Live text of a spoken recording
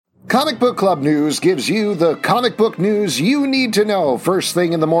Comic Book Club News gives you the comic book news you need to know first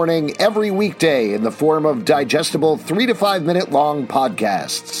thing in the morning every weekday in the form of digestible 3 to 5 minute long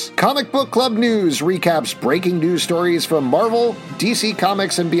podcasts. Comic Book Club News recaps breaking news stories from Marvel, DC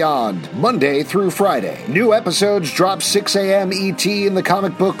Comics, and beyond, Monday through Friday. New episodes drop 6 a.m. ET in the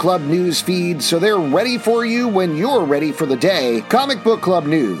Comic Book Club News feed, so they're ready for you when you're ready for the day. Comic Book Club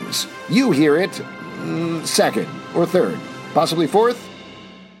News. You hear it second or third, possibly fourth.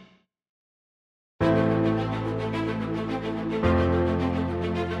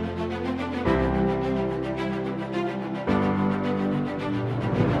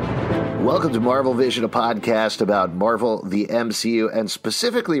 Welcome to Marvel Vision, a podcast about Marvel, the MCU, and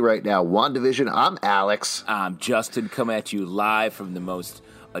specifically right now, WandaVision. I'm Alex. I'm Justin, coming at you live from the most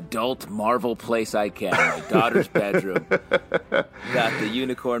adult Marvel place I can, my daughter's bedroom. Got the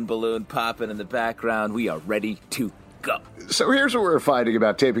unicorn balloon popping in the background. We are ready to go. So here's what we're finding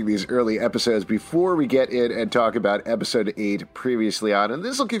about taping these early episodes before we get in and talk about episode 8 previously on. And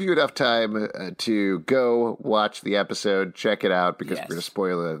this will give you enough time to go watch the episode, check it out, because we're going to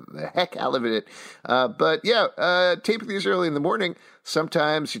spoil the heck out of it. But yeah, taping these early in the morning,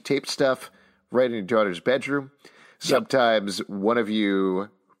 sometimes you tape stuff right in your daughter's bedroom. Sometimes one of you,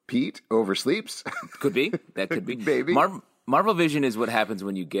 Pete, oversleeps. Could be. That could be. Maybe. Marvel Vision is what happens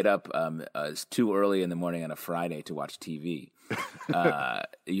when you get up too early in the morning on a Friday to watch TV.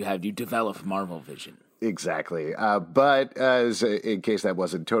 You develop Marvel Vision. Exactly. But in case that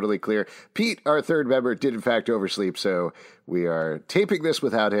wasn't totally clear, Pete, our third member, did in fact oversleep, so we are taping this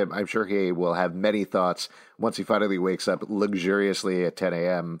without him. I'm sure he will have many thoughts once he finally wakes up luxuriously at 10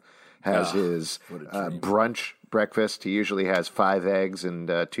 a.m., has his brunch breakfast. He usually has 5 eggs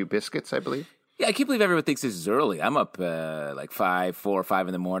and 2 biscuits, I believe. Yeah, I can't believe everyone thinks this is early. I'm up like 4 or 5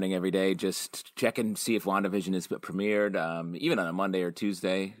 in the morning every day, just checking to see if WandaVision is premiered. Even on a Monday or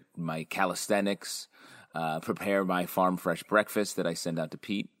Tuesday, my calisthenics, prepare my farm fresh breakfast that I send out to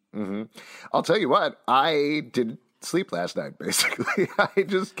Pete. Mm-hmm. I'll tell you what, I didn't sleep last night, basically. I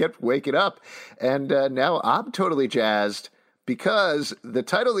just kept waking up, and now I'm totally jazzed because the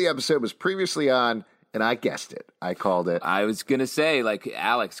title of the episode was previously on, and I guessed it. I called it. I was going to say, like,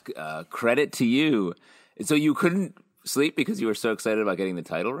 Alex, credit to you. So you couldn't sleep because you were so excited about getting the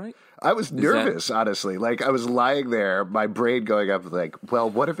title right? I was nervous, honestly. Like, I was lying there, my brain going up like, well,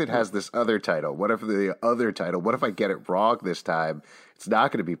 what if it has this other title? What if the other title? What if I get it wrong this time? It's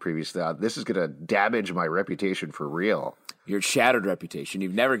not going to be previously on. This is going to damage my reputation for real. Your shattered reputation.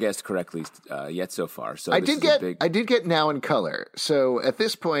 You've never guessed correctly yet so far. So I did get Now in Color. So at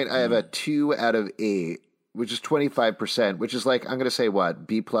this point, I have a 2 out of 8, which is 25%, which is like, I'm going to say what,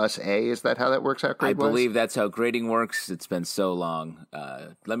 B plus A? Is that how that works out? I believe that's how grading works. It's been so long.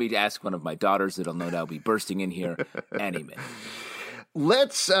 Let me ask one of my daughters that'll no doubt be bursting in here any minute.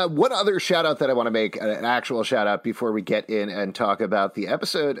 Let's, one other shout out that I want to make, an actual shout out before we get in and talk about the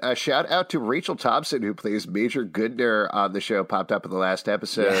episode. A shout out to Rachel Thompson, who plays Major Goodner on the show, popped up in the last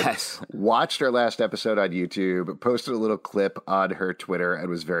episode. Yes. Watched our last episode on YouTube, posted a little clip on her Twitter, and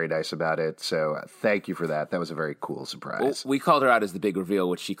was very nice about it. So thank you for that. That was a very cool surprise. Well, we called her out as the big reveal,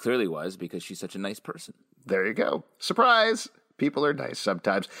 which she clearly was because she's such a nice person. There you go. Surprise. People are nice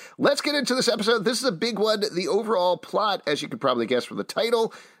sometimes. Let's get into this episode. This is a big one. The overall plot, as you can probably guess from the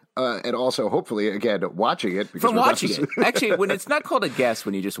title, and also, hopefully, again, watching it. From watching it. Actually, when it's not called a guess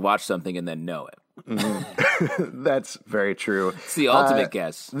when you just watch something and then know it. Mm-hmm. That's very true. It's the ultimate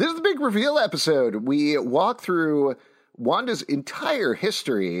guess. This is the big reveal episode. We walk through Wanda's entire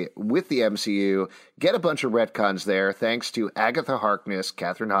history with the MCU, get a bunch of retcons there, thanks to Agatha Harkness,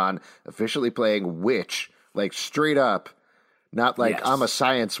 Catherine Hahn, officially playing Witch, like straight up. Not like I'm a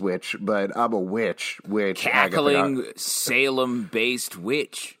science witch, but I'm a witch. Cackling Salem-based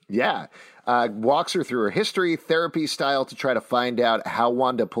witch. Yeah. Walks her through her history, therapy style, to try to find out how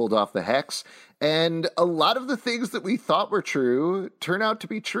Wanda pulled off the hex. And a lot of the things that we thought were true turn out to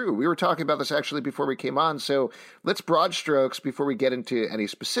be true. We were talking about this actually before we came on. So let's broad strokes before we get into any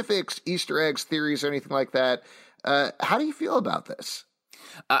specifics, Easter eggs, theories, or anything like that. How do you feel about this?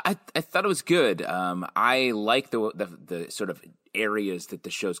 I thought it was good. I like the sort of areas that the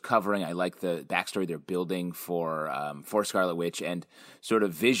show's covering. I like the backstory they're building for Scarlet Witch, and sort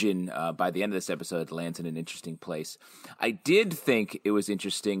of Vision. By the end of this episode, lands in an interesting place. I did think it was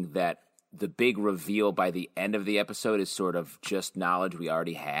interesting that the big reveal by the end of the episode is sort of just knowledge we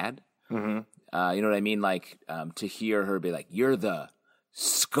already had. Mm-hmm. You know what I mean? Like to hear her be like, "You're the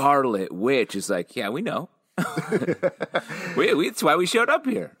Scarlet Witch," is like, yeah, we know. It's why we showed up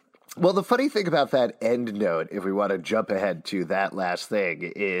here. Well, the funny thing about that end note, if we want to jump ahead to that last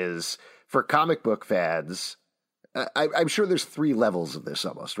thing, is for comic book fans, I'm sure there's 3 levels of this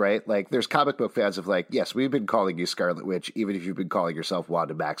almost, right? Like there's comic book fans of like, yes, we've been calling you Scarlet Witch, even if you've been calling yourself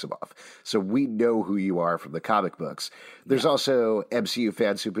Wanda Maximoff. So we know who you are from the comic books. There's also MCU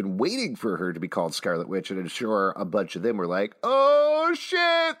fans who've been waiting for her to be called Scarlet Witch. And I'm sure a bunch of them were like, oh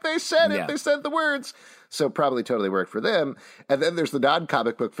shit, they said it. Yeah. They said the words. So probably totally worked for them. And then there's the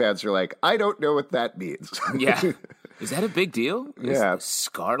non-comic book fans who are like, I don't know what that means. Yeah. Is that a big deal? Yeah.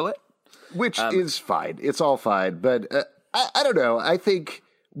 Scarlet? Which is fine. It's all fine. But I don't know. I think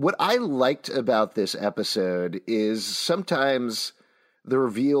what I liked about this episode is sometimes the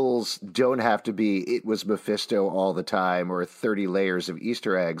reveals don't have to be it was Mephisto all the time or 30 layers of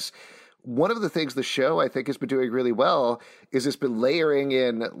Easter eggs. One of the things the show, I think, has been doing really well is it's been layering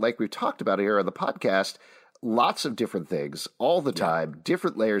in, like we've talked about here on the podcast, lots of different things all the time,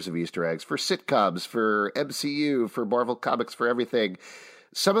 different layers of Easter eggs for sitcoms, for MCU, for Marvel Comics, for everything.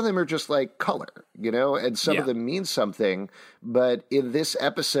 Some of them are just like color, and some of them mean something. But in this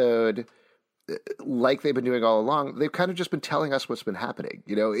episode, like they've been doing all along, they've kind of just been telling us what's been happening.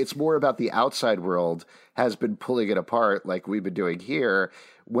 It's more about the outside world has been pulling it apart like we've been doing here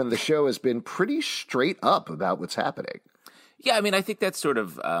when the show has been pretty straight up about what's happening. Yeah, I mean, I think that's sort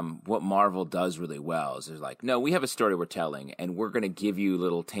of what Marvel does really well is they're like, no, we have a story we're telling, and we're going to give you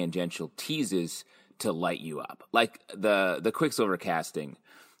little tangential teases to light you up. Like the Quicksilver casting,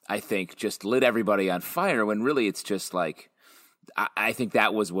 I think, just lit everybody on fire when really it's just like, I think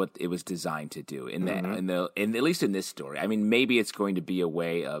that was what it was designed to do in at least in this story. I mean, maybe it's going to be a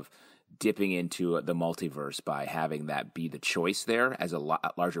way of dipping into the multiverse by having that be the choice there as a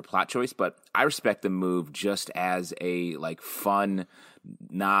larger plot choice. But I respect the move just as a like fun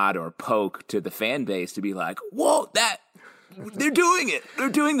nod or poke to the fan base to be like, whoa, they're doing it. They're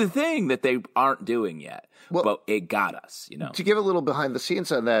doing the thing that they aren't doing yet. Well, but it got us, To give a little behind the scenes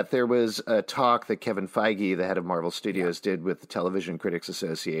on that, there was a talk that Kevin Feige, the head of Marvel Studios, did with the Television Critics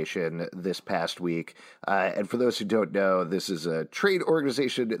Association this past week. And for those who don't know, this is a trade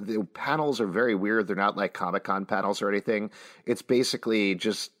organization. The panels are very weird. They're not like Comic-Con panels or anything. It's basically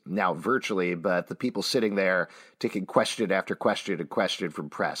just now virtually, but the people sitting there taking question after question and question from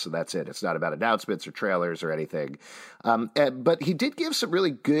press, and that's it. It's not about announcements or trailers or anything. But he did give some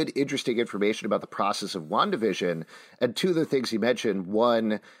really good, interesting information about the process of WandaVision, and 2 of the things he mentioned.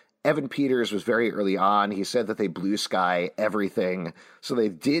 One, Evan Peters was very early on. He said that they blue sky everything. So they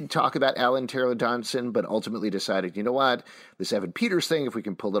did talk about Alan Taylor Johnson, but ultimately decided, you know what, this Evan Peters thing, if we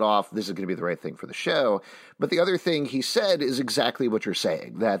can pull it off, this is going to be the right thing for the show. But the other thing he said is exactly what you're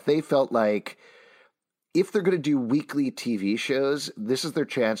saying, that they felt like if they're going to do weekly TV shows, this is their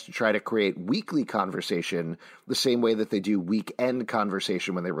chance to try to create weekly conversation the same way that they do weekend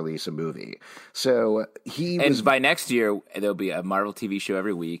conversation when they release a movie. So by next year, there'll be a Marvel TV show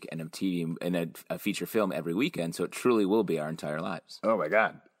every week and a feature film every weekend. So it truly will be our entire lives. Oh my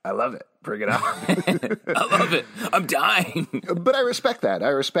God. I love it. Bring it on. I love it. I'm dying. But I respect that. I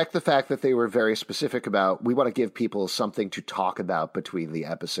respect the fact that they were very specific about, we want to give people something to talk about between the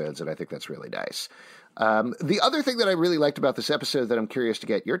episodes. And I think that's really nice. The other thing that I really liked about this episode that I'm curious to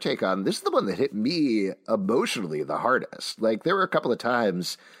get your take on, this is the one that hit me emotionally the hardest. Like there were a couple of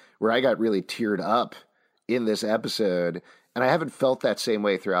times where I got really teared up in this episode, and I haven't felt that same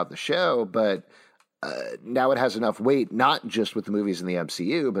way throughout the show, but now it has enough weight, not just with the movies in the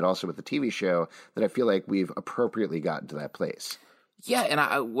MCU, but also with the TV show, that I feel like we've appropriately gotten to that place. Yeah,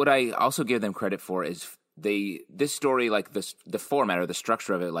 and what I also give them credit for is this story, like the format or the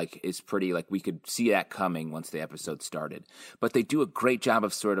structure of it, like is pretty, like we could see that coming once the episode started. But they do a great job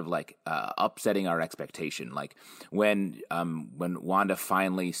of sort of like upsetting our expectation. Like when Wanda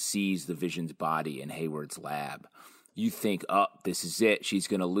finally sees the Vision's body in Hayward's lab, you think, oh, this is it. She's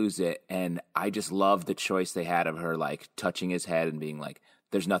going to lose it. And I just love the choice they had of her like touching his head and being like,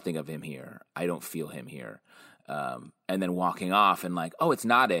 there's nothing of him here. I don't feel him here. And then walking off and like, oh, it's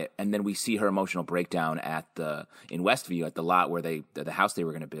not it. And then we see her emotional breakdown in Westview at the lot where the house they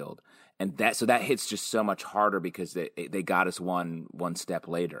were going to build. And that hits just so much harder because they got us one step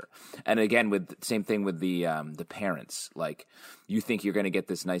later. And again, same thing with the parents. Like you think you're going to get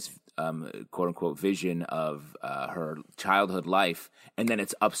this nice quote unquote vision of her childhood life, and then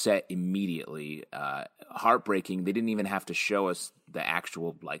it's upset immediately, heartbreaking. They didn't even have to show us the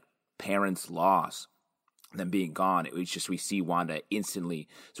actual like parents' loss, them being gone. It was just we see Wanda instantly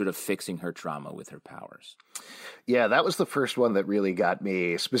sort of fixing her trauma with her powers. Yeah, that was the first one that really got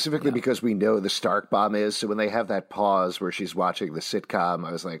me, specifically because we know the Stark bomb is. So when they have that pause where she's watching the sitcom,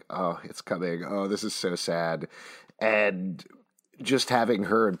 I was like, oh, it's coming. Oh, this is so sad. And just having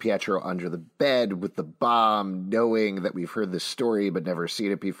her and Pietro under the bed with the bomb, knowing that we've heard this story but never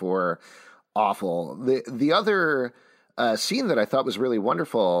seen it before, awful. The other scene that I thought was really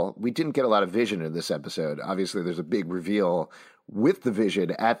wonderful, we didn't get a lot of Vision in this episode. Obviously, there's a big reveal with the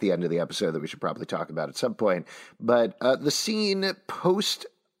Vision at the end of the episode that we should probably talk about at some point. But the scene post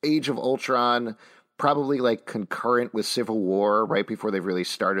Age of Ultron, probably like concurrent with Civil War, right before they've really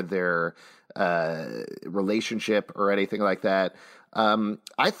started their relationship or anything like that,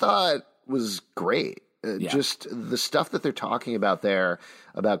 I thought was great. Just the stuff that they're talking about there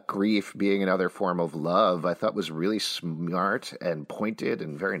about grief being another form of love, I thought was really smart and pointed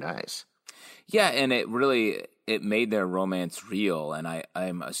and very nice. Yeah, and it made their romance real. And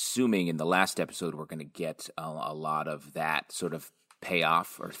I'm assuming in the last episode we're going to get a lot of that sort of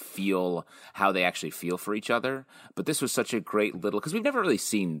payoff or feel how they actually feel for each other. But this was such a great little, because we've never really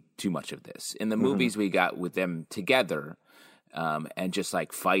seen too much of this. In the movies we got with them together and just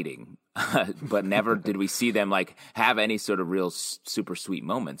like fighting, but never did we see them like have any sort of real super sweet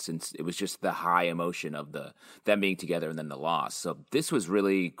moments. And it was just the high emotion of them being together and then the loss. So this was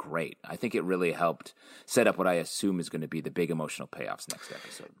really great. I think it really helped set up what I assume is going to be the big emotional payoffs next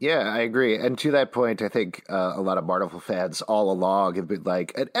episode. Yeah, I agree. And to that point, I think a lot of Marvel fans all along have been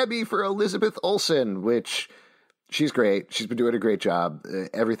like, an Emmy for Elizabeth Olsen, which she's great. She's been doing a great job.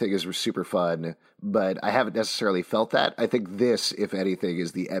 Everything is super fun, but I haven't necessarily felt that. I think this, if anything,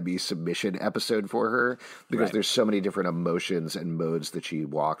 is the Emmy submission episode for her, because there's so many different emotions and modes that she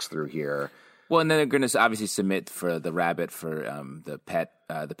walks through here. Well, and then they're going to obviously submit for the rabbit for the pet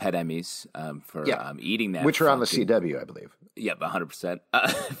Emmys for eating that, which are on the CW, I believe. Yep, 100%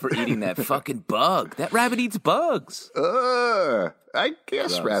 for eating that fucking bug. That rabbit eats bugs. I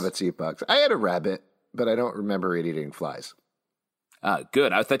guess Gross. Rabbits eat bugs. I had a rabbit, but I don't remember it eating flies.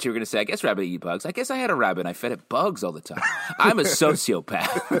 Good. I thought you were going to say, I guess rabbit eat bugs. I guess I had a rabbit and I fed it bugs all the time. I'm a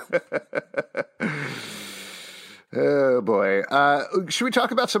sociopath. Oh, boy. Should we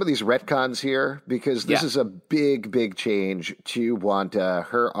talk about some of these retcons here? Because this is a big, big change to Wanda,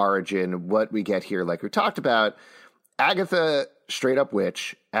 her origin, what we get here. Like we talked about, Agatha, straight up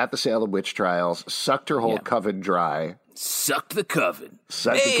witch, at the Salem witch trials, sucked her whole coven dry. Sucked the coven.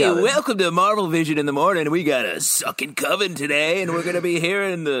 Hey, welcome to Marvel Vision in the morning. We got a sucking coven today, and we're going to be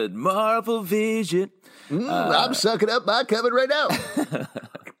hearing the Marvel Vision. I'm sucking up my coven right now.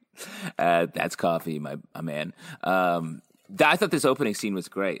 That's coffee, my man. I thought this opening scene was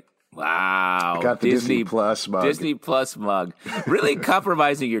great. Wow. Got the Disney Plus mug. Disney Plus mug. Really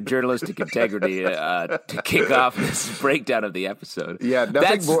compromising your journalistic integrity to kick off this breakdown of the episode. Yeah,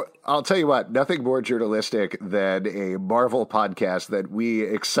 nothing more. I'll tell you what, nothing more journalistic than a Marvel podcast that we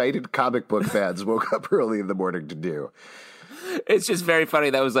excited comic book fans woke up early in the morning to do. It's just very funny.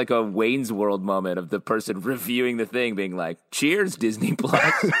 That was like a Wayne's World moment of the person reviewing the thing being like, cheers, Disney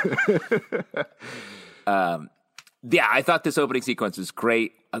Plus. Yeah, I thought this opening sequence was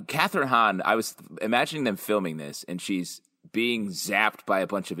great. Catherine Hahn, I was imagining them filming this, and she's being zapped by a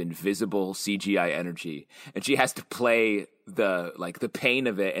bunch of invisible CGI energy, and she has to play the pain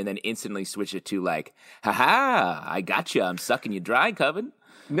of it and then instantly switch it to like, haha, I gotcha, I'm sucking you dry, Coven.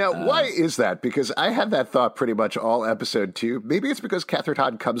 Now, why is that? Because I had that thought pretty much all episode 2. Maybe it's because Catherine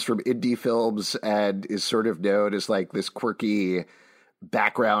Hahn comes from indie films and is sort of known as like this quirky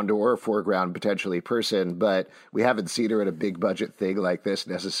background or foreground potentially person, but we haven't seen her in a big budget thing like this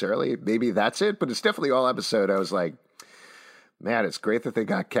necessarily. Maybe that's it, but it's definitely all episode. I was like, man, it's great that they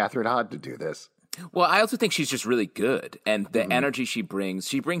got Catherine Hahn to do this. Well, I also think she's just really good. And the energy she brings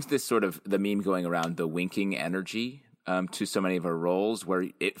this sort of the meme going around, the winking energy to so many of her roles, where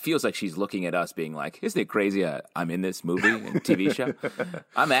it feels like she's looking at us being like, isn't it crazy I'm in this movie and TV show?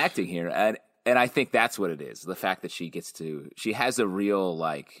 I'm acting here. And I think that's what it is. The fact that she has a real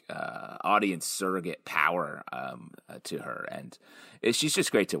like audience surrogate power to her. And she's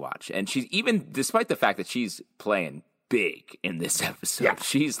just great to watch. And she's even, despite the fact that she's playing big in this episode,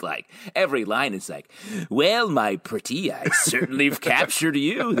 she's like, every line is like, well, my pretty, I certainly have captured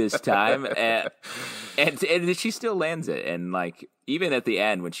you this time. And she still lands it. And like, even at the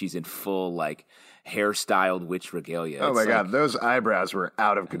end when she's in full like hairstyled witch regalia. Oh my God, those eyebrows were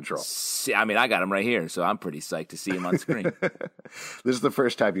out of control. I mean, I got them right here, so I'm pretty psyched to see him on screen. This is the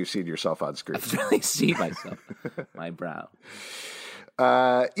first time you've seen yourself on screen. I've really seen myself, my brow.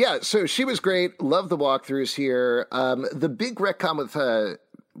 So she was great. Love the walkthroughs here. The big retcon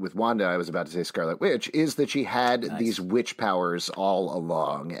with Wanda, I was about to say Scarlet Witch, is that she had these witch powers all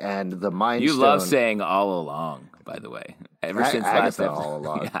along, and the Mind Stone. You love saying all along, by the way. Ever since last episode, all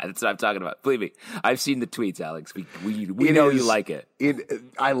along. Yeah, that's what I'm talking about. Believe me, I've seen the tweets, Alex. We know you like it.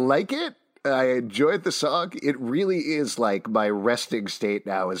 I like it. I enjoyed the song. It really is like my resting state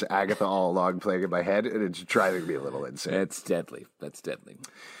now is Agatha all along playing in my head, and it's driving me a little insane. It's deadly. That's deadly.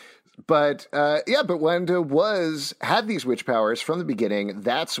 But but Wanda had these witch powers from the beginning.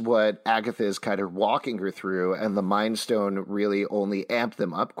 That's what Agatha is kind of walking her through, and the Mind Stone really only amped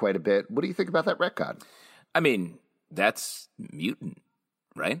them up quite a bit. What do you think about that retcon? I mean, that's mutant,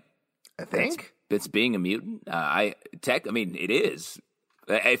 right? I think it's being a mutant. It is.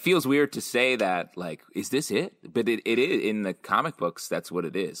 It feels weird to say that, like, is this it? But it is. In the comic books, that's what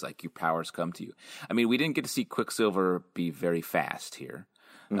it is. Like, your powers come to you. I mean, we didn't get to see Quicksilver be very fast here,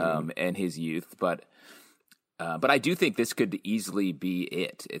 and his youth, but I do think this could easily be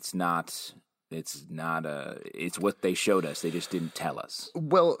it. It's what they showed us. They just didn't tell us.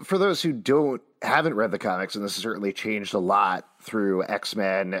 Well, for those who haven't read the comics, and this has certainly changed a lot through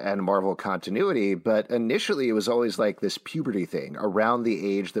X-Men and Marvel continuity, but initially it was always like this puberty thing around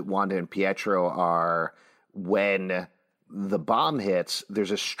the age that Wanda and Pietro are when the bomb hits.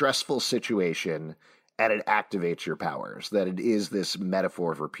 There's a stressful situation and it activates your powers, that it is this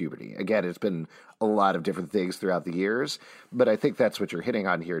metaphor for puberty. Again, it's been a lot of different things throughout the years, but I think that's what you're hitting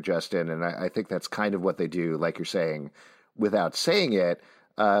on here, Justin, and I think that's kind of what they do, like you're saying, without saying it.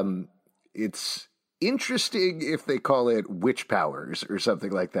 It's interesting if they call it witch powers or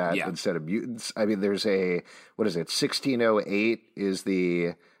something like that instead of mutants. I mean, there's 1608 is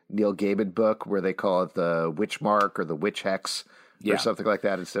the Neil Gaiman book where they call it the witch mark or the witch hex or something like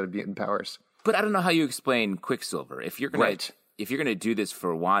that instead of mutant powers. But I don't know how you explain Quicksilver. If you're gonna do this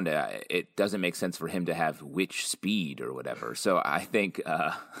for Wanda, it doesn't make sense for him to have witch speed or whatever. So I think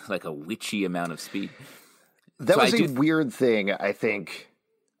like a witchy amount of speed. That was a weird thing. I think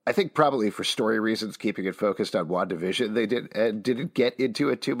probably for story reasons, keeping it focused on WandaVision, they didn't get into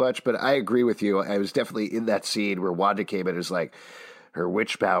it too much. But I agree with you. I was definitely in that scene where Wanda came in and was like, her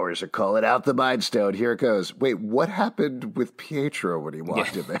witch powers are calling out the Mind Stone. Here it goes. Wait, what happened with Pietro when he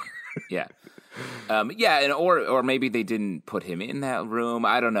walked in there? Yeah. And or maybe they didn't put him in that room.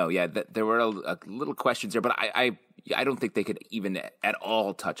 I don't know. Yeah, there were a little questions there, but I don't think they could even at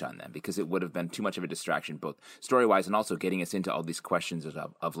all touch on them because it would have been too much of a distraction, both story-wise and also getting us into all these questions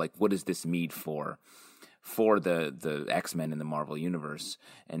of like, what does this mean for the X-Men in the Marvel Universe,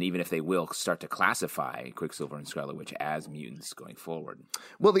 and even if they will start to classify Quicksilver and Scarlet Witch as mutants going forward.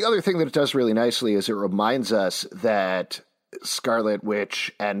 Well, the other thing that it does really nicely is it reminds us that Scarlet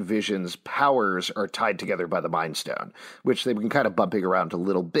Witch and Vision's powers are tied together by the Mind Stone, which they've been kind of bumping around a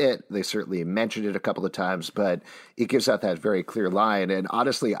little bit. They certainly mentioned it a couple of times, but it gives out that very clear line. And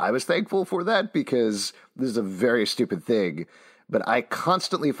honestly, I was thankful for that because this is a very stupid thing, but I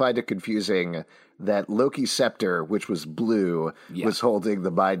constantly find it confusing that Loki's scepter, which was blue, was holding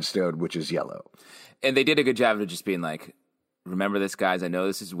the Mind Stone, which is yellow. And they did a good job of just being like, remember this, guys, I know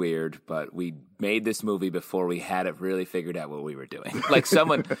this is weird, but we made this movie before we had it really figured out what we were doing. Like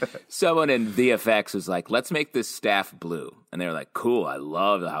someone in VFX was like, let's make this staff blue. And they were like, cool, I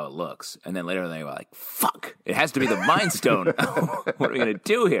love how it looks. And then later they were like, fuck, it has to be the Mind Stone. What are we going to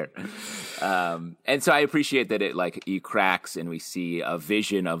do here? And so I appreciate that it cracks and we see a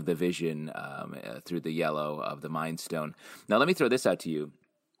vision of the vision through the yellow of the Mind Stone. Now let me throw this out to you.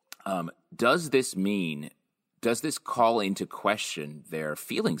 Does this call into question their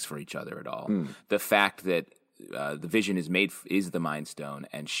feelings for each other at all? The fact that the Vision is the Mind Stone,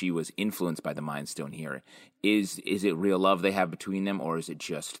 and she was influenced by the Mind Stone here. Is it real love they have between them, or is it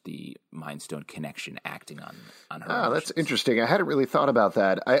just the Mind Stone connection acting on her? Oh, that's interesting. I hadn't really thought about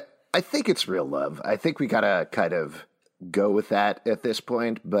that. I think it's real love. I think we gotta kind of go with that at this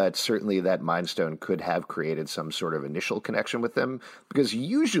point, but certainly that Mind Stone could have created some sort of initial connection with them, because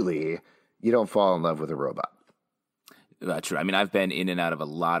usually you don't fall in love with a robot. True. I mean, I've been in and out of a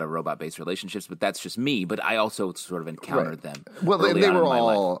lot of robot-based relationships, but that's just me. But I also sort of encountered them. Well, they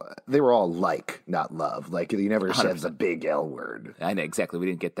were all like, not love. Like you never 100%. Said the big L word. I know exactly. We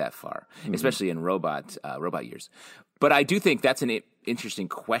didn't get that far, especially in robot years. But I do think that's an interesting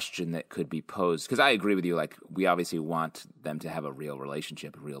question that could be posed, because I agree with you. Like, we obviously want them to have a real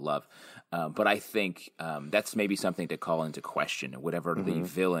relationship, a real love. But I think that's maybe something to call into question, whoever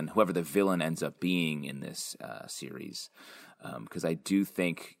the villain ends up being in this series. Because I do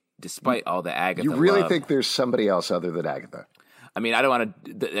think, despite all the Agatha, you really think there's somebody else other than Agatha? I mean, I don't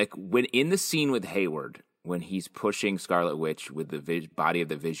want to when in the scene with Hayward, when he's pushing Scarlet Witch with the body of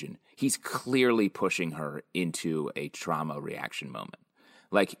the Vision, he's clearly pushing her into a trauma reaction moment.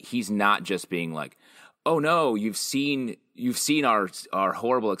 Like, he's not just being like, oh no, you've seen our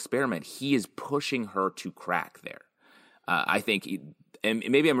horrible experiment. He is pushing her to crack there. I think, and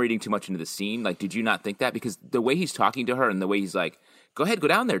maybe I'm reading too much into the scene. Like, did you not think that? Because the way he's talking to her and the way he's like, go ahead, go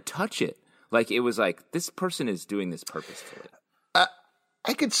down there, touch it. Like, it was like, this person is doing this purposefully.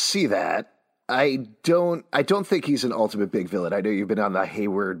 I could see that. I don't think he's an ultimate big villain. I know you've been on the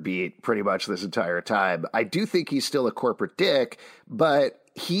Hayward beat pretty much this entire time. I do think he's still a corporate dick, but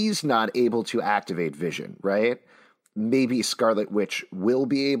he's not able to activate Vision, right? Maybe Scarlet Witch will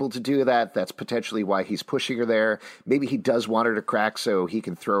be able to do that. That's potentially why he's pushing her there. Maybe he does want her to crack so he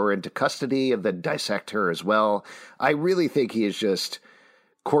can throw her into custody and then dissect her as well. I really think he is just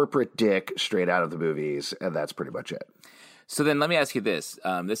corporate dick straight out of the movies, and that's pretty much it. So then let me ask you this.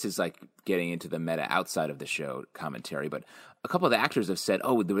 This is like getting into the meta outside of the show commentary, but a couple of the actors have said,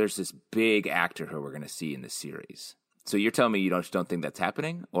 oh, there's this big actor who we're going to see in the series. So you're telling me you don't think that's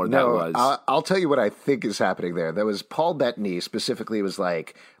happening? Or no, that was... I'll tell you what I think is happening there. That was Paul Bettany specifically was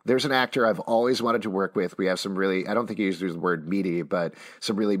like, there's an actor I've always wanted to work with. We have some really, I don't think he used the word meaty, but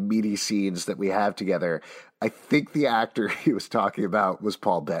some really meaty scenes that we have together. I think the actor he was talking about was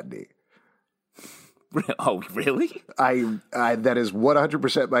Paul Bettany. Oh, really? I that is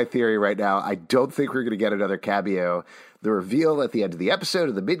 100% my theory right now. I don't think we're going to get another cameo. The reveal at the end of the episode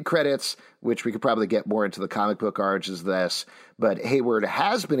of the mid-credits, which we could probably get more into the comic book origins of this, but Hayward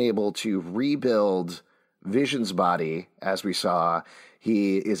has been able to rebuild Vision's body, as we saw.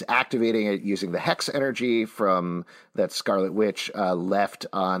 He is activating it using the hex energy from that Scarlet Witch left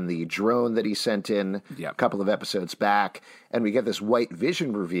on the drone that he sent in a couple of episodes back. And we get this white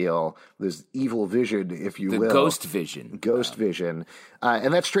Vision reveal, this evil Vision, if you will. Ghost Vision. Ghost Vision.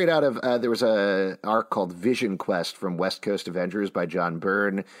 And that's straight out of, there was a arc called Vision Quest from West Coast Avengers by John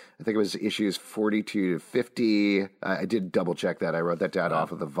Byrne. I think it was issues 42 to 50. I did double check that. I wrote that down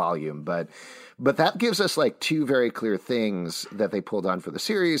off of the volume. But that gives us like two very clear things that they pulled on for the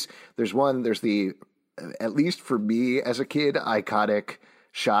series. There's the, at least for me as a kid, iconic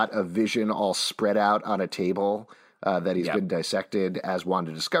shot of Vision all spread out on a table that he's been dissected as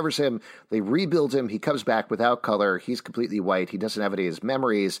Wanda discovers him. They rebuild him. He comes back without color. He's completely white. He doesn't have any of his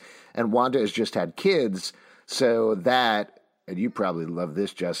memories. And Wanda has just had kids. So that, and you probably love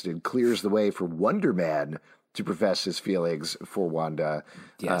this, Justin, clears the way for Wonder Man to profess his feelings for Wanda.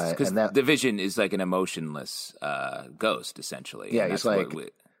 Yes, because the Vision is like an emotionless ghost, essentially. Yeah, he's like...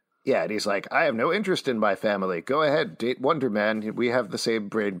 Yeah, and he's like, I have no interest in my family. Go ahead, date Wonder Man. We have the same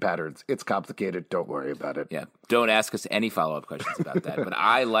brain patterns. It's complicated. Don't worry about it. Yeah, don't ask us any follow-up questions about that. But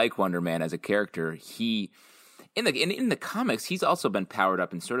I like Wonder Man as a character. He, in the comics, he's also been powered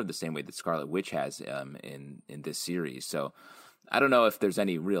up in sort of the same way that Scarlet Witch has in this series. So I don't know if there's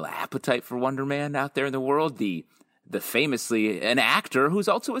any real appetite for Wonder Man out there in the world. The famously an actor who's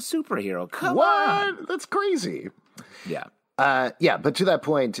also a superhero. Come on, that's crazy. Yeah. But to that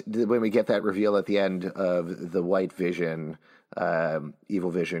point, when we get that reveal at the end of the White Vision, Evil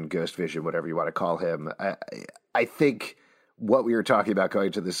Vision, Ghost Vision, whatever you want to call him, I think what we were talking about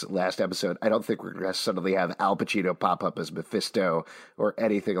going to this last episode, I don't think we're going to suddenly have Al Pacino pop up as Mephisto or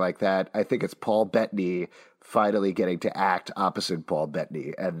anything like that. I think it's Paul Bettany finally getting to act opposite Paul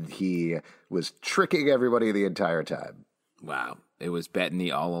Bettany, and he was tricking everybody the entire time. Wow. It was Bettany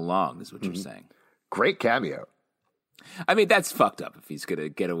all along, is what you're saying. Great cameo. I mean, that's fucked up if he's going to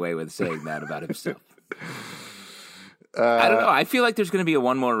get away with saying that about himself. I don't know. I feel like there's going to be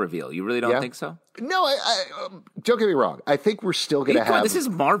one more reveal. You really don't think so? No, I don't get me wrong. I think we're still going to have... This is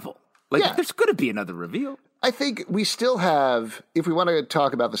Marvel. There's going to be another reveal. I think we still have, if we want to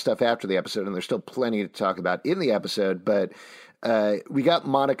talk about the stuff after the episode, and there's still plenty to talk about in the episode, but we got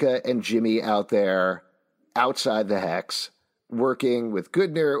Monica and Jimmy out there outside the Hex, working with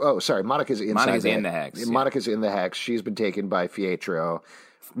Goodner. Oh, sorry, Monica's in the Hex. Monica's in the Hex. She's been taken by Pietro.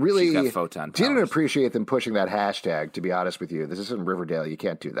 Really She's got photon didn't powers. Appreciate them pushing that hashtag, to be honest with you. This isn't Riverdale. You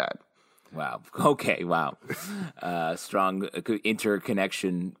can't do that. Wow. Okay, wow. Strong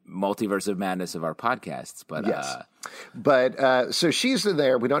interconnection, multiverse of madness of our podcasts. But yes. But so she's in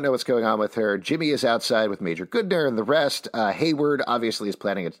there. We don't know what's going on with her. Jimmy is outside with Major Goodner and the rest. Hayward obviously is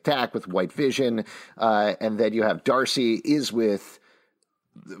planning an attack with White Vision. And then you have Darcy is with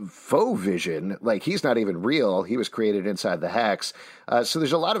faux Vision. Like, he's not even real. He was created inside the Hex. So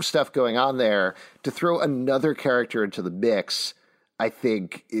there's a lot of stuff going on there. To throw another character into the mix, I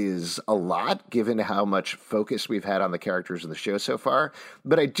think, is a lot, given how much focus we've had on the characters in the show so far.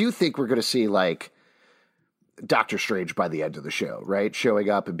 But I do think we're going to see, like, Doctor Strange by the end of the show, right? Showing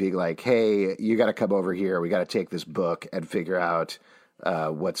up and being like, hey, you got to come over here. We got to take this book and figure out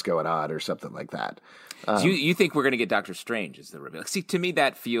what's going on or something like that. So you think we're going to get Doctor Strange as the reveal? See, to me,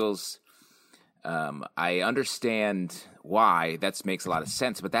 that feels... I understand why. That makes a lot of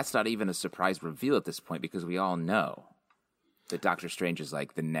sense, but that's not even a surprise reveal at this point because we all know that Doctor Strange is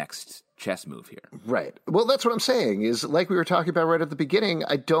like the next chess move here. Right. Well, that's what I'm saying is, like we were talking about right at the beginning,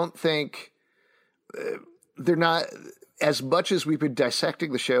 I don't think they're not, as much as we've been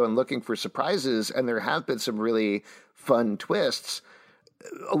dissecting the show and looking for surprises, and there have been some really fun twists,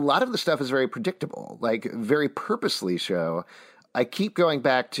 a lot of the stuff is very predictable, like very purposely so. I keep going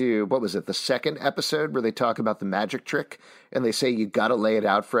back to, what was it, the second episode where they talk about the magic trick and they say you got to lay it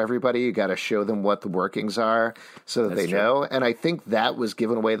out for everybody. You got to show them what the workings are so that they know. And I think that was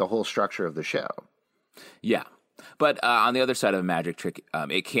giving away the whole structure of the show. Yeah. But on the other side of a magic trick,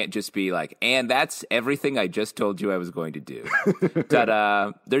 it can't just be like, and that's everything I just told you I was going to do.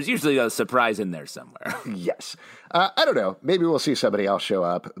 But there's usually a surprise in there somewhere. Yes. I don't know. Maybe we'll see somebody else show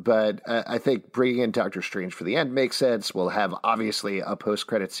up. But I think bringing in Doctor Strange for the end makes sense. We'll have, obviously, a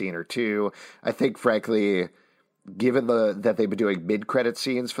post-credit scene or two. I think, frankly, given that they've been doing mid-credit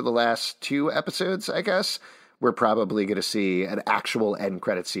scenes for the last 2 episodes, I guess, we're probably going to see an actual end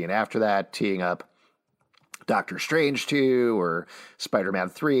credit scene after that, teeing up Doctor Strange 2 or Spider-Man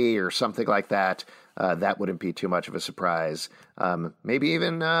 3 or something like that. That wouldn't be too much of a surprise. Maybe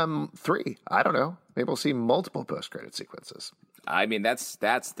even 3. I don't know. Maybe we'll see multiple post-credit sequences. I mean, that's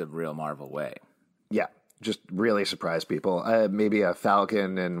the real Marvel way. Yeah, just really surprise people. Maybe a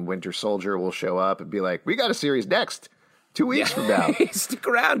Falcon and Winter Soldier will show up and be like, we got a series next, 2 weeks from now. Stick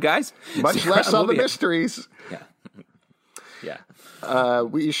around, guys. Much less on the mysteries. Yeah. Yeah.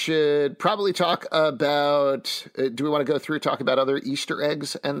 We should probably talk about, do we want to go through, talk about other Easter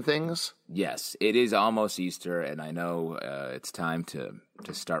eggs and things? Yes, it is almost Easter, and I know it's time to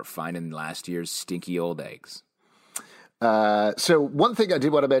start finding last year's stinky old eggs. So one thing I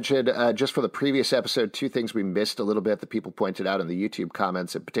did want to mention, just for the previous episode, 2 things we missed a little bit that people pointed out in the YouTube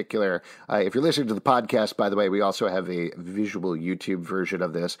comments in particular. If you're listening to the podcast, by the way, we also have a visual YouTube version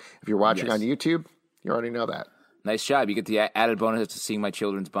of this. If you're watching on YouTube, you already know that. Nice job. You get the added bonus to seeing my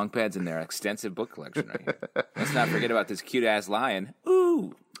children's bunk beds and their extensive book collection right here. Let's not forget about this cute-ass lion.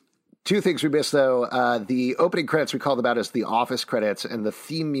 Ooh. 2 things we missed, though. The opening credits, we called them out as the Office credits, and the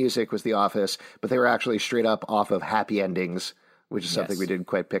theme music was The Office, but they were actually straight up off of Happy Endings, which is something we didn't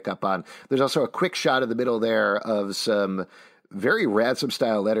quite pick up on. There's also a quick shot in the middle there of some very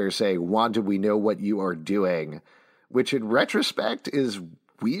Ransom-style letters saying, Wanda, we know what you are doing, which in retrospect is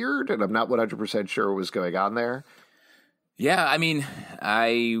weird, and I'm not 100% sure what was going on there. Yeah, I mean,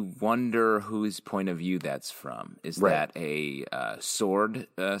 I wonder whose point of view that's from. Is that a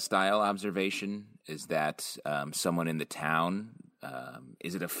sword-style observation? Is that someone in the town?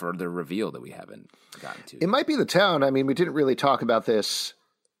 Is it a further reveal that we haven't gotten to? It might be the town. I mean, we didn't really talk about this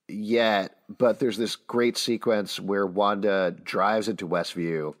yet, but there's this great sequence where Wanda drives into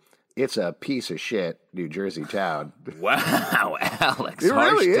Westview. It's a piece of shit New Jersey town. Wow, Alex. It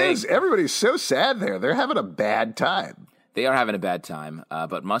really is. Everybody's so sad there. They're having a bad time. They are having a bad time,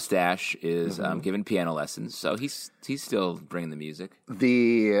 but Mustache is giving piano lessons, so he's still bringing the music.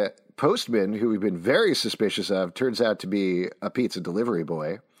 The postman, who we've been very suspicious of, turns out to be a pizza delivery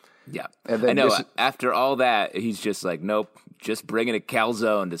boy. Yeah. And then I know, after all that, he's just like, nope, just bringing a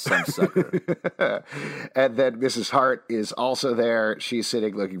calzone to some sucker. And then Mrs. Hart is also there. She's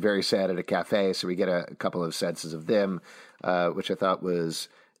sitting looking very sad at a cafe, so we get a couple of senses of them, which I thought was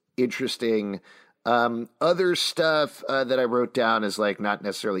interesting. Other stuff that I wrote down is like not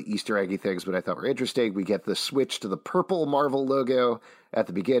necessarily Easter eggy things, but I thought were interesting. We get the switch to the purple Marvel logo at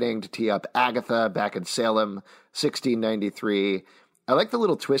the beginning to tee up Agatha back in Salem, 1693. I like the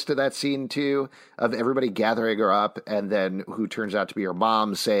little twist of that scene, too, of everybody gathering her up and then who turns out to be her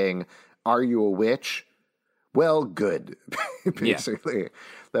mom saying, are you a witch? Well, good, basically. Yeah.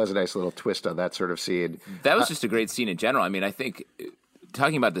 That was a nice little twist on that sort of scene. That was just a great scene in general. I mean, I think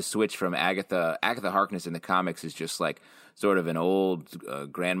talking about the switch from Agatha Harkness in the comics is just like sort of an old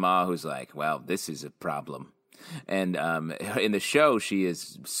grandma who's like, well, this is a problem. And in the show, she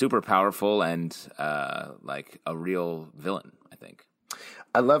is super powerful and like a real villain, I think.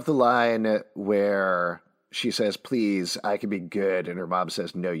 I love the line where she says, please, I can be good. And her mom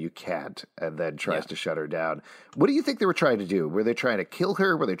says, no, you can't. And then tries to shut her down. What do you think they were trying to do? Were they trying to kill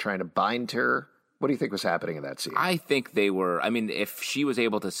her? Were they trying to bind her? What do you think was happening in that scene? I think they were. I mean, if she was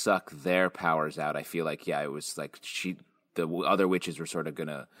able to suck their powers out, I feel like, it was like the other witches were sort of going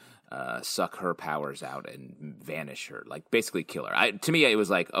to suck her powers out and vanish her, like basically kill her. To me, it was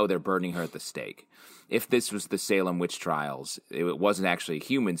like, oh, they're burning her at the stake. If this was the Salem witch trials, it wasn't actually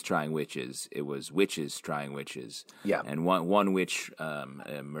humans trying witches; it was witches trying witches. Yeah, and one witch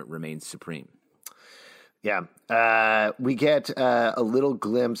remains supreme. Yeah, we get a little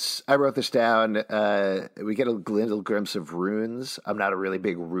glimpse. I wrote this down. We get a little glimpse of runes. I'm not a really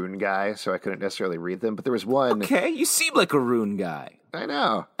big rune guy, so I couldn't necessarily read them. But there was one. Okay, you seem like a rune guy. I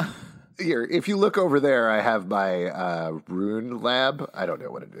know. Here, if you look over there, I have my rune lab. I don't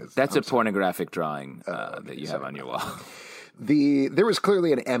know what it is. That's a pornographic drawing that you have on your wall. There was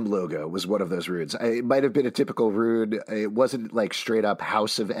clearly an M logo was one of those runes. It might have been a typical rune. It wasn't like straight up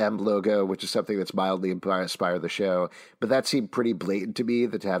House of M logo, which is something that's mildly inspired the show. But that seemed pretty blatant to me,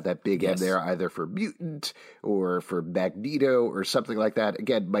 that to have that big M there, either for mutant or for Magneto or something like that.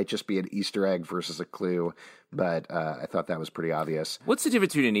 Again, might just be an Easter egg versus a clue. But I thought that was pretty obvious. What's the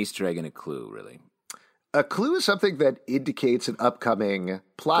difference between an Easter egg and a clue, really? A clue is something that indicates an upcoming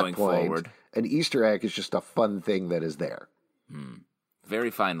plot Going point. forward. An Easter egg is just a fun thing that is there. Very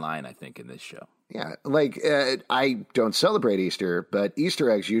fine line, I think, in this show. Yeah, like I don't celebrate Easter, but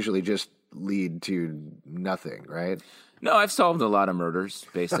Easter eggs usually just lead to nothing, right? No, I've solved a lot of murders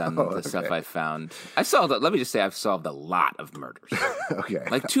based on the stuff I've found. Let me just say I've solved a lot of murders. Okay.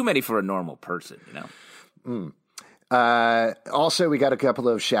 Like too many for a normal person, Also, we got a couple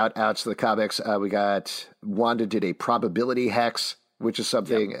of shout outs to the comics. We got Wanda did a probability hex, which is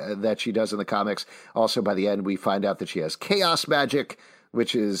something that she does in the comics. Also, by the end, we find out that she has chaos magic,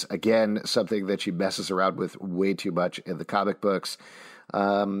 which is, again, something that she messes around with way too much in the comic books.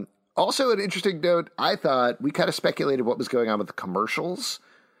 Also, an interesting note, I thought we kind of speculated what was going on with the commercials.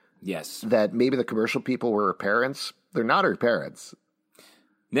 Yes. That maybe the commercial people were her parents. They're not her parents.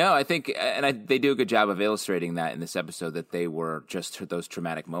 No, I think, they do a good job of illustrating that in this episode, that they were just those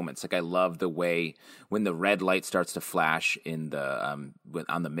traumatic moments. Like, I love the way when the red light starts to flash in the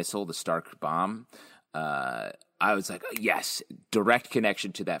on the missile, the Stark bomb. I was like, yes, direct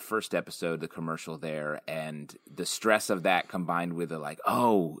connection to that first episode, the commercial there, and the stress of that combined with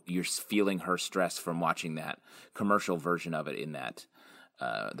you're feeling her stress from watching that commercial version of it in that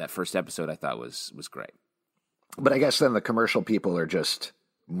first episode. I thought was great. But I guess then the commercial people are just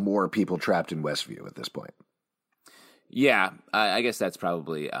more people trapped in Westview at this point. Yeah, I guess that's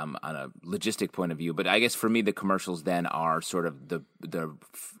probably on a logistic point of view. But I guess for me, the commercials then are sort of the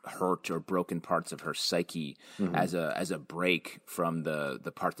hurt or broken parts of her psyche as a break from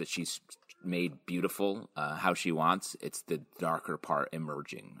the part that she's made beautiful, how she wants. It's the darker part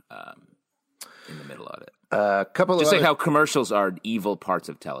emerging in the middle of it. Just like how commercials are evil parts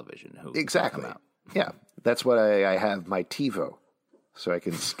of television. Exactly. Yeah, that's what I have my TiVo. So I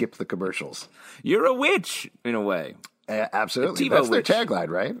can skip the commercials. You're a witch, in a way. Absolutely. That's their tagline,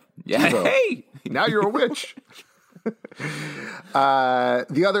 right? Yeah. TiVo. Hey! Now you're a witch.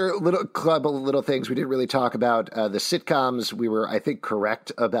 The other little things we didn't really talk about, the sitcoms, we were, I think,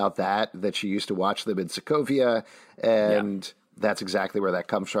 correct about that she used to watch them in Sokovia, and that's exactly where that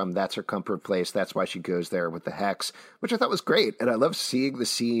comes from. That's her comfort place. That's why she goes there with the Hex, which I thought was great. And I love seeing the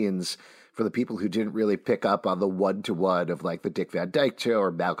scenes for the people who didn't really pick up on the one-to-one of like the Dick Van Dyke Show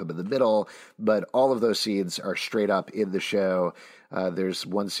or Malcolm in the Middle, but all of those scenes are straight up in the show. There's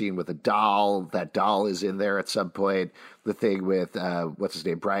one scene with a doll. That doll is in there at some point. The thing with, what's his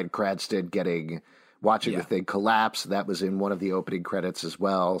name, Bryan Cranston watching the thing collapse. That was in one of the opening credits as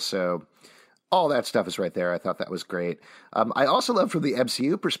well. So all that stuff is right there. I thought that was great. I also love from the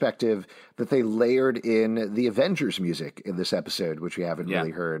MCU perspective that they layered in the Avengers music in this episode, which we haven't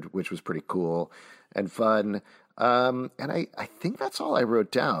really heard, which was pretty cool and fun. And I think that's all I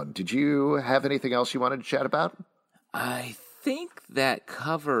wrote down. Did you have anything else you wanted to chat about? I think that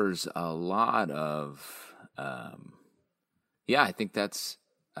covers a lot of, I think that's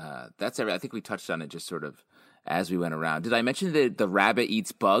everything. I think we touched on it just sort of as we went around. Did I mention that the rabbit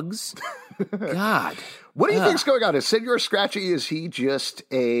eats bugs? God. What do you think's going on? Is Senor Scratchy, is he just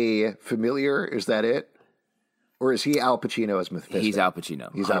a familiar? Is that it? Or is he Al Pacino as Mephisto? He's Al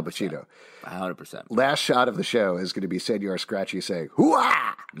Pacino. He's Al Pacino. 100%. Last shot of the show is going to be Senor Scratchy saying,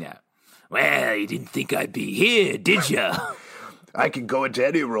 "Hoo-ah!" Yeah. Well, you didn't think I'd be here, did you? I can go into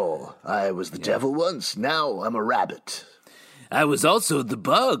any role. I was the devil once. Now I'm a rabbit. I was also the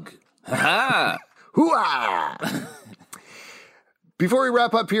bug. Ha-ha. Hoo-ah! Before we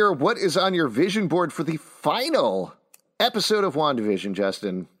wrap up here, what is on your vision board for the final episode of WandaVision,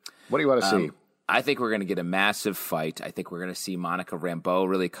 Justin? What do you want to see? I think we're going to get a massive fight. I think we're going to see Monica Rambeau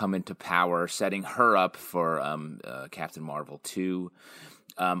really come into power, setting her up for Captain Marvel 2.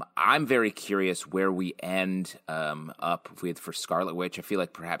 I'm very curious where we end up for Scarlet Witch. I feel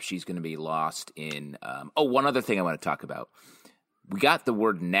like perhaps she's going to be lost in... one other thing I want to talk about. We got the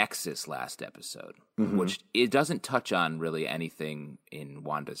word Nexus last episode, which it doesn't touch on really anything in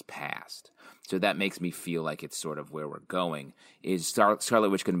Wanda's past. So that makes me feel like it's sort of where we're going. Is Scarlet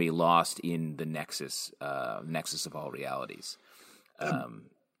Witch going to be lost in the Nexus of all realities?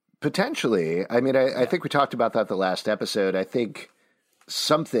 Potentially. I mean, I think we talked about that the last episode. I think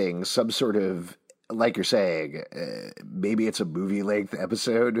some sort of like you're saying, maybe it's a movie-length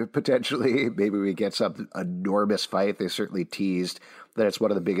episode, potentially. Maybe we get some enormous fight. They certainly teased that it's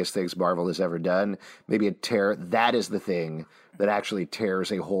one of the biggest things Marvel has ever done. Maybe that is the thing that actually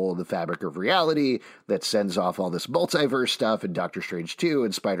tears a hole in the fabric of reality, that sends off all this multiverse stuff in Doctor Strange 2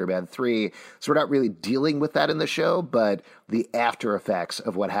 and Spider-Man 3. So we're not really dealing with that in the show, but the after effects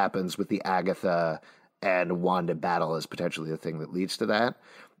of what happens with the Agatha and Wanda battle is potentially the thing that leads to that.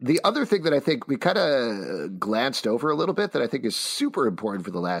 The other thing that I think we kind of glanced over a little bit that I think is super important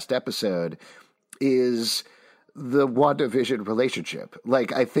for the last episode is the WandaVision relationship.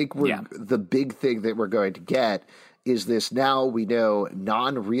 Like, I think the big thing that we're going to get is this. Now we know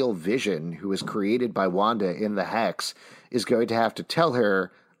non-real Vision, who was created by Wanda in the Hex, is going to have to tell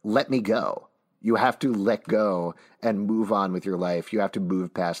her, let me go. You have to let go and move on with your life. You have to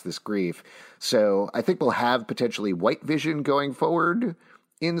move past this grief. So I think we'll have potentially White Vision going forward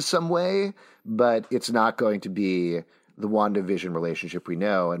in some way, but it's not going to be the WandaVision relationship we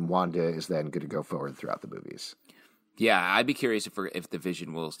know, and Wanda is then going to go forward throughout the movies. Yeah, I'd be curious if the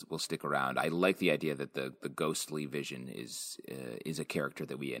Vision will stick around. I like the idea that the ghostly Vision is a character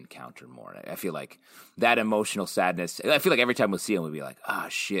that we encounter more. I feel like that emotional sadness. I feel like every time we see him, we'll be like, "Ah,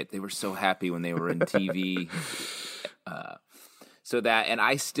 shit! They were so happy when they were in TV." So that, and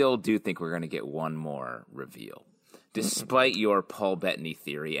I still do think we're going to get one more reveal, despite your Paul Bettany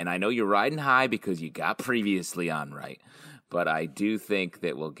theory. And I know you're riding high because you got previously on right. But I do think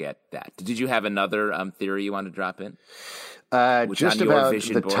that we'll get that. Did you have another theory you want to drop in? Just about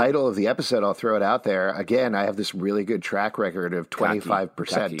the title of the episode, I'll throw it out there. Again, I have this really good track record of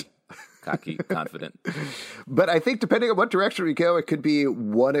 25%. Cocky, confident. But I think depending on what direction we go, it could be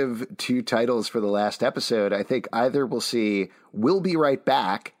one of two titles for the last episode. I think either we'll see "We'll be right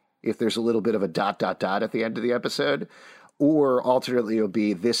back" if there's a little bit of a ... at the end of the episode, or alternately it'll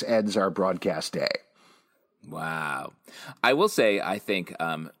be "This ends our broadcast day." Wow. I will say, I think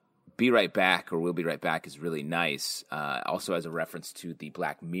Be Right Back or We'll Be Right Back is really nice. Also as a reference to the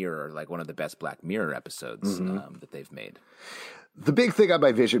Black Mirror, like one of the best Black Mirror episodes that they've made. The big thing on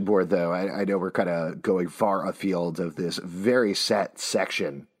my vision board, though, I know we're kind of going far afield of this very set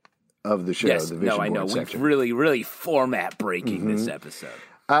section of the show. Yes, the vision I know. board section. We've really format breaking this episode.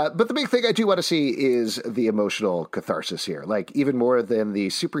 But the big thing I do want to see is the emotional catharsis here. Like, even more than the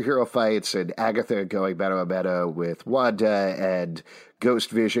superhero fights and Agatha going mano-a-mano with Wanda and Ghost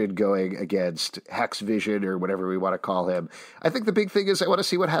Vision going against Hex Vision or whatever we want to call him. I think the big thing is I want to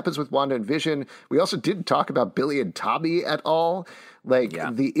see what happens with Wanda and Vision. We also didn't talk about Billy and Tommy at all. Like,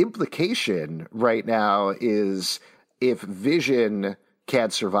 the implication right now is if Vision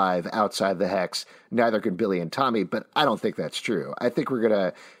can't survive outside the Hex, neither can Billy and Tommy, but I don't think that's true. I think we're going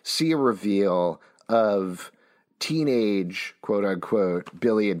to see a reveal of teenage, quote-unquote,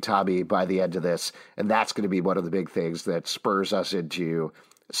 Billy and Tommy by the end of this, and that's going to be one of the big things that spurs us into,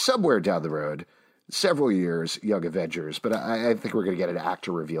 somewhere down the road, several years, Young Avengers, but I think we're going to get an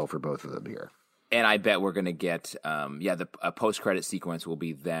actor reveal for both of them here. And I bet we're going to get, a post-credit sequence will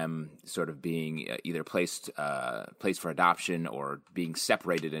be them sort of being either placed for adoption or being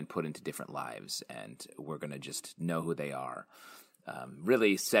separated and put into different lives. And we're going to just know who they are.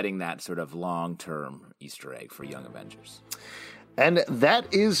 Really setting that sort of long-term Easter egg for Young Avengers. And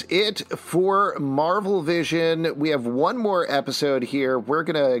that is it for Marvel Vision. We have one more episode here. We're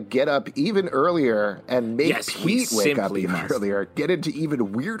going to get up even earlier and make Pete wake up even earlier, get into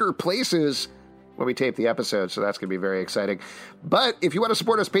even weirder places when we tape the episode, so that's going to be very exciting. But if you want to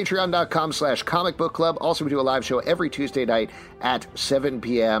support us, patreon.com/Comic Book Club. Also, we do a live show every Tuesday night at 7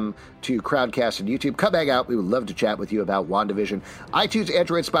 p.m. to Crowdcast and YouTube. Come hang out. We would love to chat with you about WandaVision. iTunes,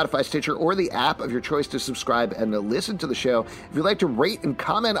 Android, Spotify, Stitcher, or the app of your choice to subscribe and listen to the show. If you'd like to rate and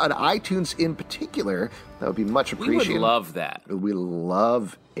comment on iTunes in particular, that would be much appreciated. We would love that. We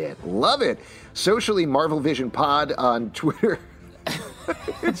love it. Love it. Socially, Marvel Vision Pod on Twitter,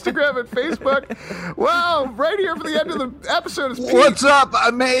 Instagram and Facebook. Wow, right here for the end of the episode is Pete. What's up? I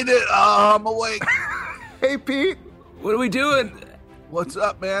made it. I'm awake. Hey, Pete. What are we doing? What's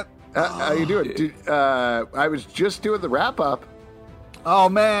up, man? How you doing? I was just doing the wrap-up. Oh,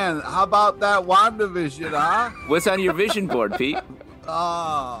 man. How about that WandaVision, huh? What's on your vision board, Pete?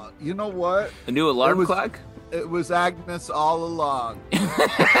 You know what? A new alarm clock? It was Agnes all along.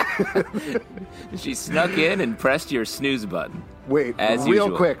 She snuck in and pressed your snooze button. Wait, as real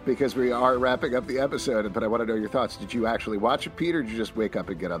usual. quick, because we are wrapping up the episode, but I want to know your thoughts. Did you actually watch it, Pete, or did you just wake up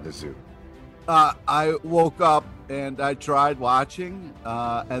and get on the Zoom? I woke up and I tried watching,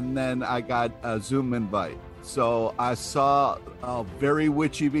 and then I got a Zoom invite. So I saw a very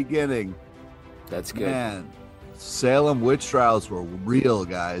witchy beginning. That's good. Man, Salem witch trials were real,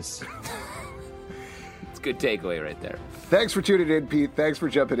 guys. good takeaway right there. Thanks for tuning in, Pete. Thanks for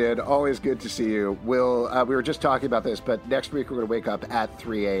jumping in. Always good to see you. We were just talking about this, but next week we're going to wake up at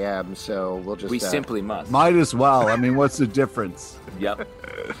 3 a.m., so we'll just... We simply must. Might as well. I mean, what's the difference? Yep.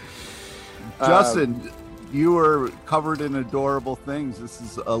 Justin, you were covered in adorable things. This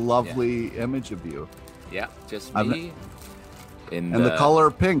is a lovely image of you. Yeah, just me. And the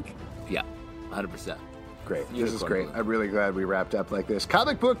color pink. Yeah, 100%. Great. This is great. I'm really glad we wrapped up like this.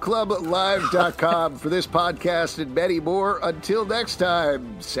 ComicBookClubLive.com for this podcast and many more. Until next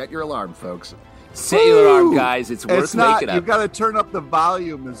time, set your alarm, folks. Set your alarm, guys. It's worth making up. You've got to turn up the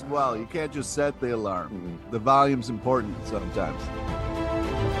volume as well. You can't just set the alarm. The volume's important sometimes.